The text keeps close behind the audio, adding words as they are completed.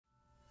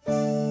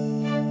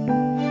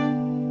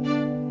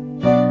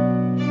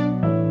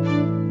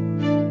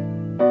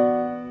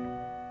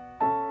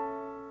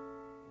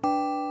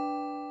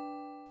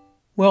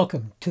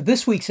Welcome to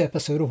this week's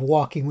episode of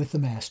Walking with the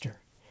Master.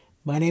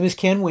 My name is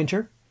Ken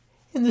Winter,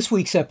 and this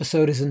week's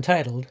episode is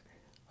entitled,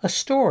 A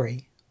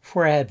Story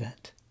for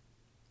Advent.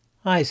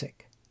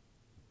 Isaac.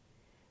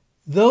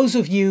 Those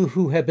of you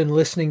who have been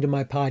listening to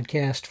my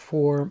podcast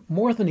for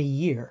more than a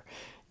year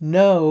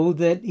know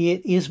that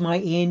it is my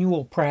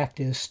annual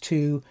practice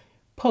to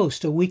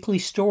post a weekly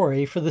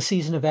story for the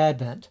season of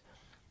Advent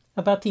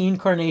about the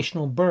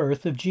incarnational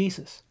birth of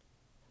Jesus.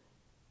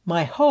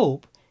 My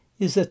hope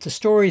is that the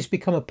stories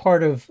become a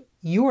part of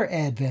your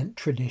Advent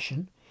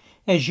tradition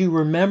as you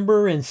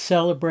remember and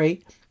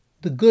celebrate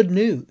the good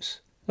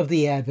news of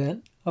the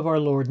advent of our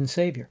Lord and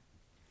Savior.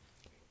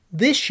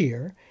 This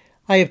year,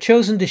 I have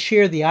chosen to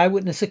share the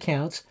eyewitness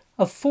accounts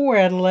of 4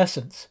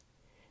 adolescents,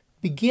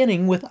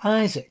 beginning with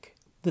Isaac,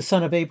 the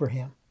son of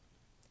Abraham.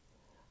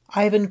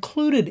 I have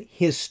included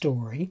his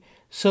story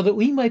so that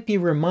we might be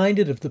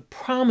reminded of the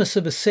promise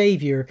of a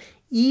Savior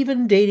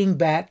even dating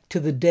back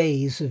to the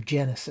days of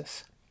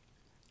Genesis.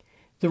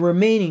 The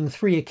remaining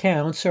 3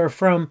 accounts are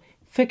from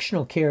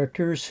fictional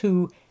characters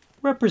who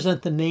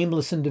represent the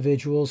nameless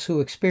individuals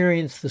who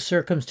experienced the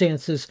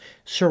circumstances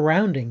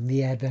surrounding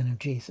the advent of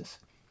Jesus.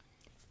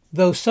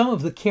 Though some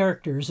of the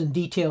characters and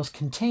details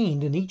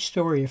contained in each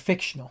story are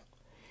fictional,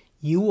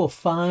 you will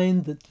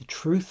find that the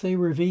truth they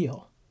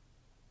reveal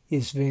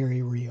is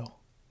very real.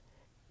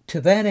 To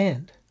that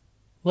end,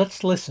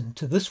 let's listen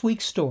to this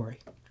week's story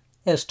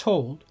as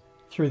told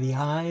through the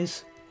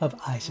eyes of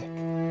Isaac.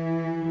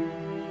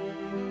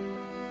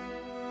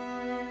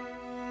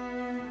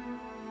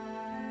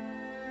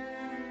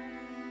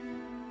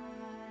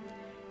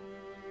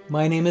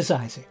 My name is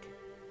Isaac,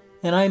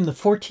 and I am the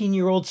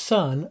 14-year-old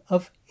son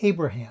of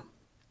Abraham.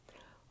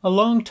 A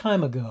long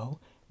time ago,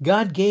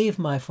 God gave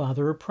my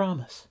father a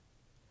promise.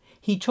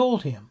 He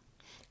told him,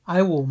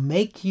 "I will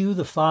make you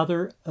the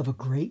father of a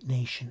great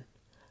nation.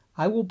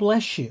 I will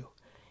bless you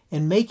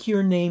and make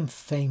your name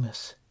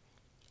famous,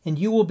 and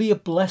you will be a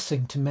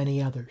blessing to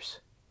many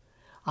others.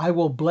 I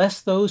will bless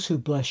those who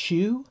bless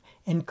you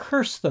and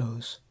curse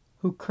those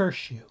who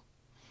curse you,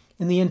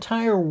 and the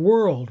entire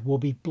world will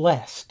be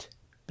blessed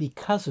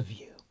because of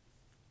you."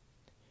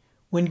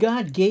 When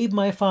God gave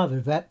my father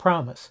that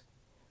promise,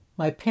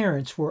 my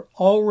parents were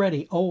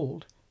already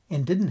old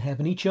and didn't have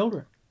any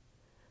children.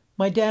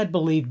 My dad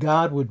believed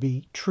God would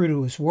be true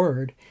to his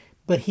word,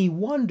 but he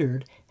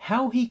wondered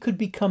how he could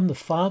become the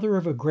father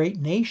of a great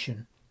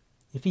nation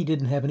if he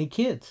didn't have any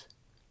kids.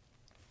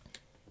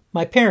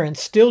 My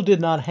parents still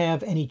did not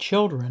have any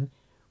children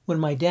when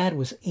my dad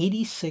was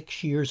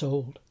 86 years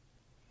old.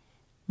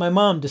 My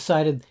mom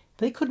decided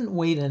they couldn't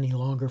wait any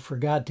longer for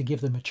God to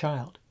give them a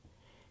child.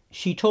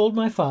 She told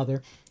my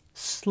father,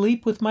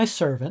 "Sleep with my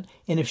servant,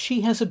 and if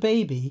she has a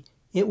baby,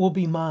 it will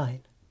be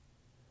mine."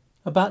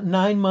 About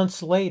 9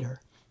 months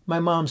later, my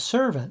mom's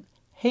servant,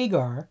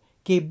 Hagar,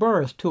 gave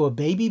birth to a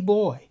baby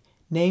boy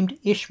named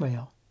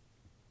Ishmael.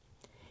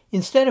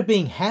 Instead of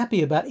being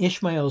happy about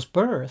Ishmael's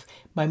birth,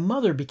 my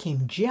mother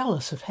became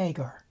jealous of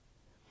Hagar.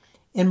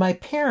 And my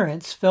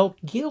parents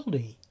felt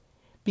guilty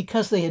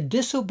because they had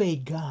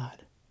disobeyed God.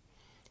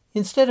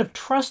 Instead of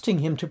trusting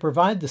him to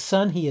provide the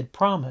son he had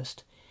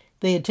promised,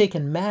 they had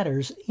taken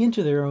matters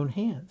into their own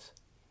hands.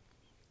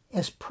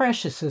 As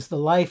precious as the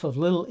life of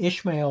little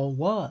Ishmael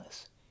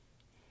was,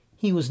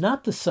 he was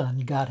not the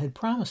son God had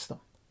promised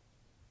them.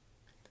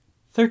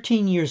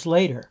 13 years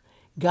later,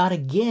 God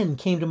again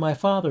came to my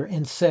father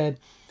and said,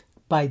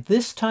 "By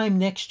this time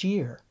next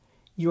year,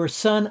 your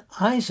son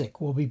Isaac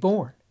will be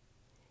born,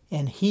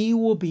 and he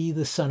will be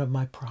the son of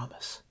my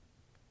promise."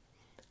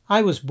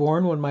 I was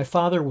born when my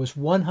father was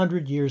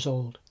 100 years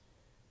old.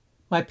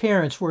 My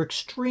parents were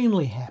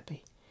extremely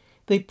happy.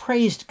 They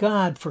praised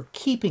God for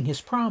keeping his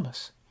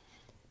promise.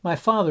 My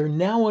father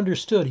now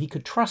understood he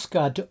could trust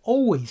God to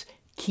always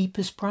keep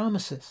his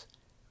promises.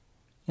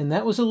 And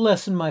that was a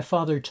lesson my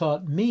father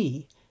taught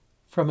me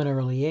from an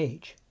early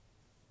age.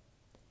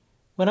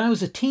 When I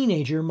was a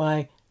teenager,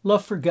 my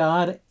love for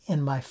God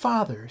and my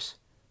father's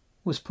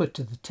was put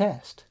to the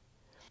test.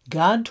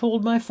 God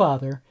told my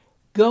father,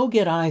 "Go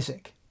get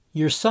Isaac,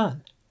 your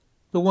son,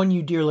 the one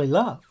you dearly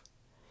love.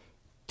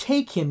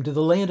 Take him to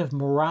the land of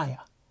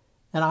Moriah,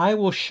 and I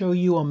will show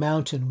you a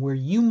mountain where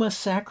you must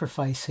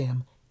sacrifice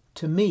him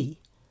to me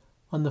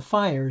on the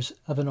fires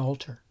of an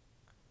altar."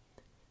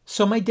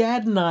 So my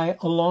dad and I,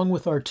 along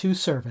with our 2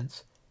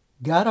 servants,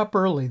 got up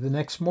early the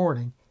next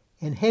morning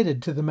and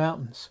headed to the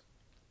mountains.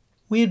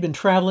 We had been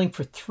traveling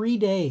for 3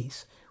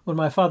 days when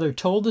my father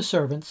told the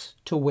servants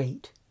to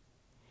wait.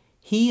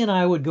 He and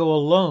I would go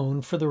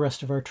alone for the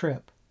rest of our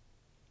trip.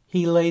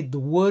 He laid the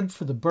wood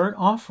for the burnt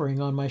offering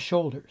on my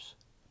shoulders,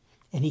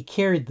 and he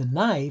carried the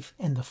knife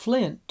and the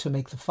flint to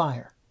make the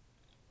fire.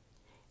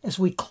 As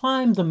we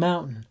climbed the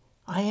mountain,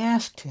 I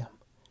asked him,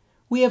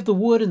 "We have the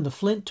wood and the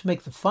flint to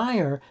make the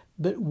fire,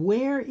 but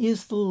where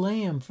is the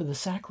lamb for the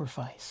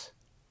sacrifice?"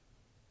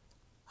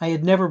 I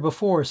had never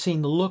before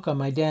seen the look on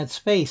my dad's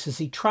face as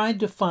he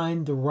tried to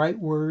find the right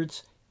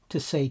words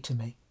to say to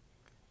me.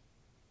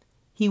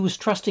 He was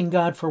trusting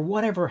God for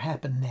whatever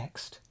happened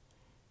next.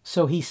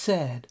 So he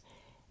said,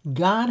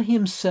 "God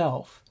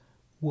himself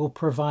will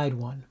provide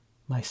one,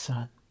 my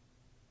son."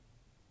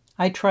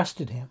 I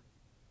trusted him,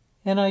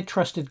 and I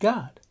trusted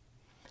God,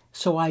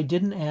 so I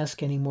didn't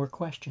ask any more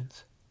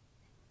questions.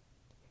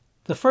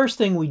 The first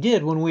thing we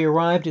did when we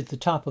arrived at the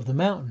top of the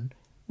mountain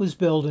was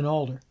build an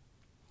altar.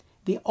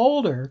 The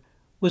altar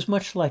was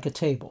much like a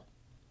table.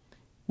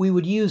 We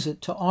would use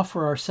it to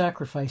offer our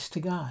sacrifice to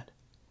God.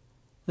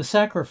 The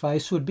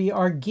sacrifice would be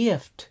our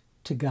gift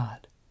to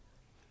God.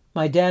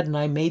 My dad and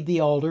I made the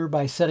altar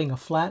by setting a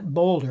flat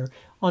boulder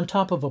on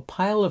top of a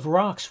pile of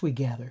rocks we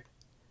gathered.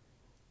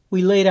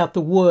 We laid out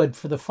the wood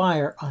for the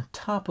fire on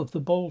top of the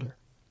boulder.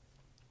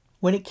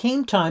 When it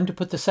came time to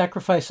put the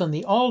sacrifice on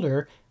the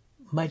altar,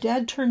 my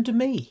dad turned to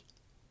me.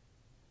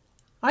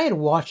 I had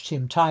watched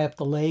him tie up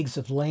the legs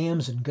of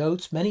lambs and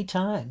goats many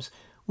times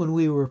when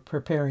we were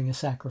preparing a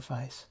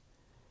sacrifice.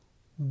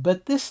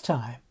 But this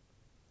time,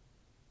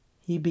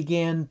 he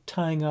began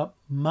tying up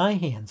my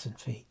hands and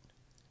feet.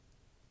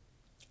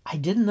 I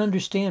didn't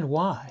understand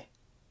why,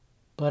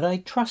 but I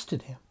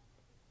trusted him.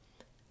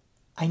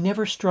 I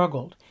never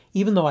struggled,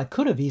 even though I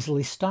could have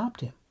easily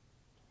stopped him.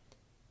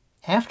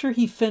 After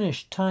he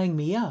finished tying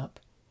me up,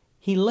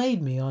 he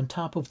laid me on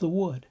top of the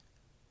wood.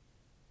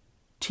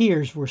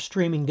 Tears were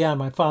streaming down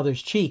my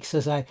father's cheeks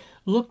as I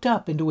looked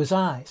up into his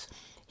eyes.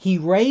 He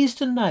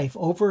raised a knife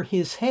over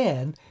his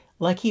head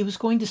like he was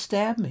going to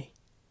stab me.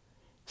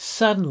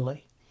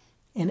 Suddenly,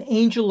 an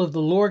angel of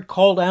the Lord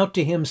called out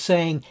to him,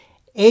 saying,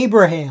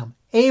 "Abraham,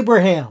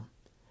 Abraham,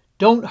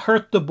 don't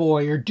hurt the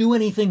boy or do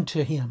anything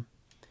to him.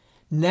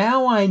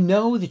 Now I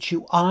know that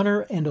you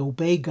honor and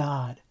obey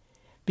God,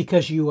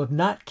 because you have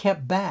not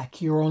kept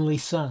back your only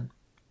son."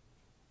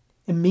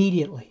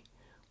 Immediately,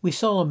 we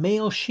saw a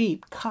male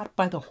sheep caught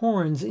by the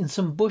horns in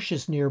some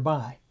bushes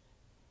nearby.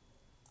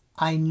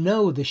 I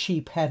know the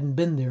sheep hadn't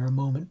been there a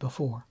moment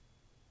before.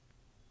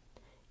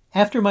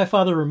 After my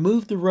father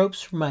removed the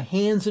ropes from my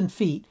hands and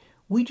feet,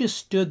 we just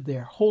stood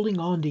there holding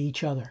on to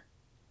each other.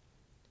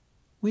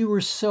 We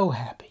were so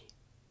happy.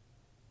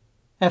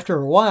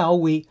 After a while,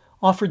 we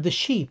offered the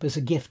sheep as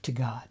a gift to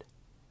God.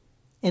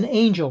 An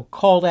angel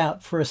called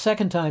out for a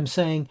second time,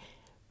 saying,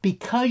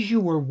 "Because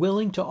you were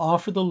willing to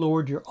offer the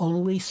Lord your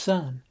only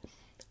son,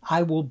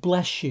 I will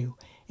bless you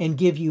and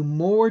give you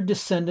more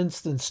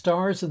descendants than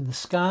stars in the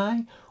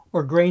sky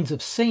or grains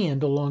of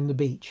sand along the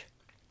beach.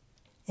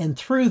 And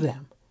through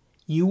them,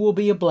 you will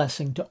be a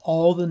blessing to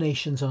all the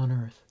nations on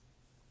earth."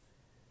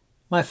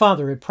 My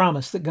father had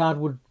promised that God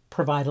would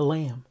provide a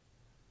lamb,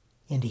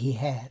 and he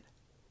had.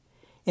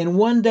 And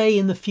one day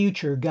in the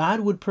future,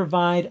 God would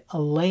provide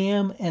a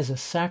lamb as a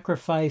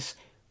sacrifice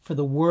for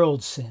the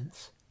world's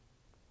sins.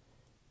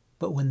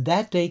 But when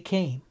that day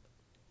came,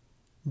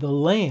 the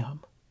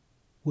lamb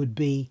would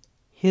be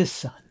his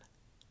son.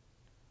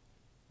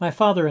 My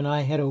father and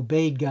I had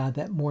obeyed God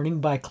that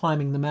morning by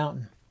climbing the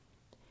mountain.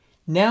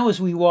 Now as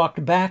we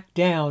walked back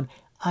down,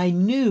 I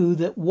knew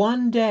that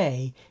one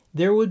day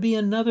there would be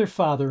another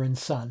father and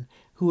son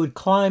who would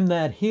climb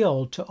that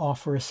hill to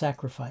offer a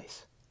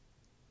sacrifice.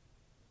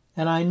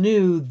 And I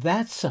knew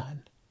that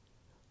son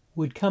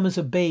would come as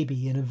a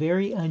baby in a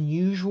very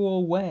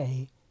unusual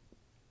way,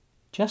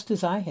 just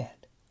as I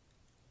had.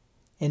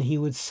 And he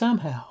would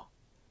somehow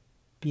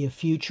be a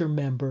future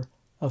member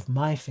of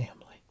my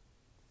family.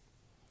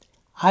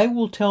 I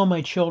will tell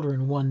my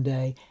children one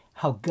day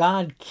how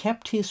God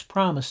kept his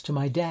promise to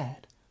my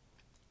dad,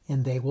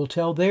 and they will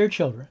tell their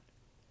children,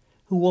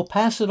 who will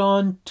pass it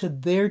on to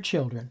their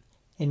children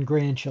and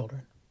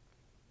grandchildren.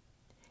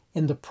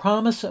 And the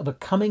promise of a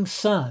coming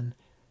son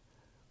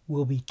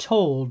will be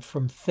told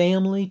from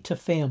family to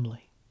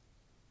family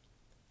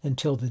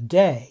until the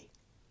day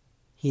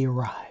he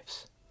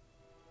arrives.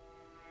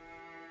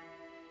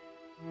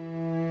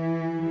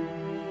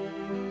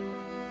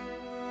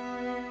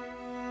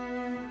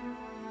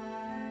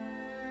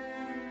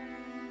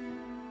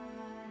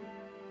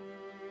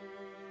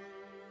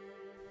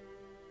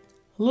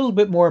 A little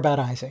bit more about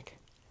Isaac.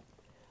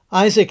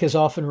 Isaac is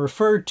often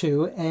referred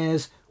to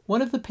as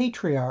one of the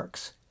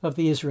patriarchs of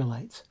the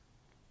Israelites.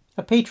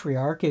 A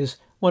patriarch is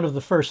one of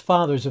the first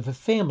fathers of a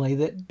family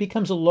that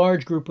becomes a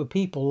large group of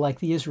people like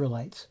the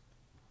Israelites.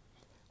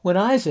 When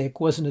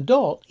Isaac was an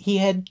adult, he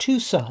had two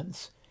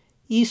sons,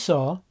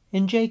 Esau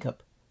and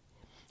Jacob.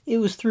 It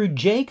was through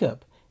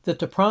Jacob that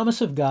the promise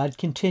of God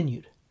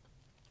continued.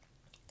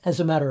 As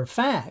a matter of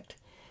fact,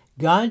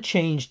 God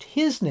changed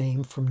his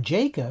name from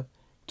Jacob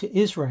to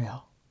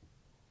Israel.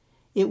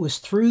 It was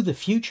through the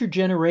future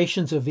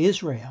generations of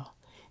Israel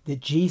that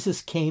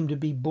Jesus came to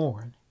be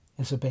born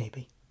as a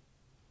baby.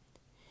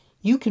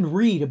 You can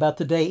read about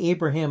the day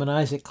Abraham and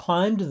Isaac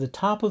climbed to the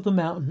top of the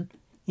mountain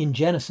in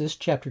Genesis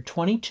chapter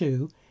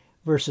 22,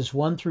 verses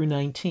 1 through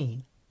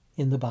 19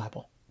 in the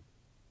Bible.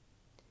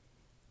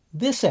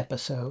 This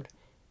episode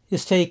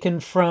is taken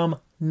from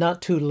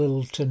Not Too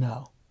Little to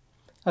Know,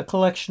 a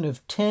collection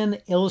of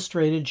 10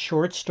 illustrated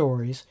short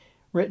stories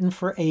written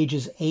for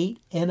ages 8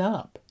 and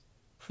up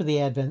for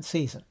the Advent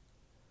season.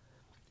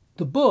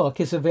 The book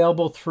is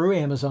available through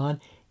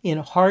Amazon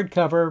in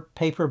hardcover,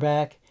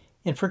 paperback,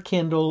 and for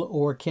Kindle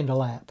or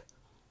Kindle app.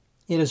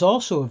 It is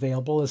also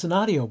available as an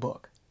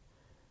audiobook.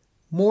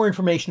 More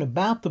information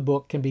about the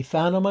book can be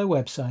found on my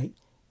website,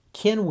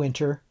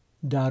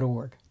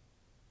 kenwinter.org.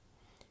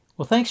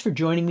 Well, thanks for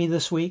joining me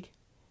this week,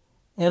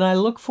 and I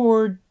look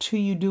forward to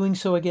you doing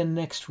so again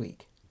next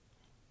week,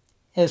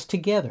 as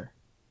together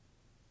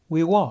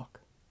we walk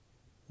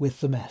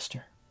with the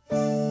Master.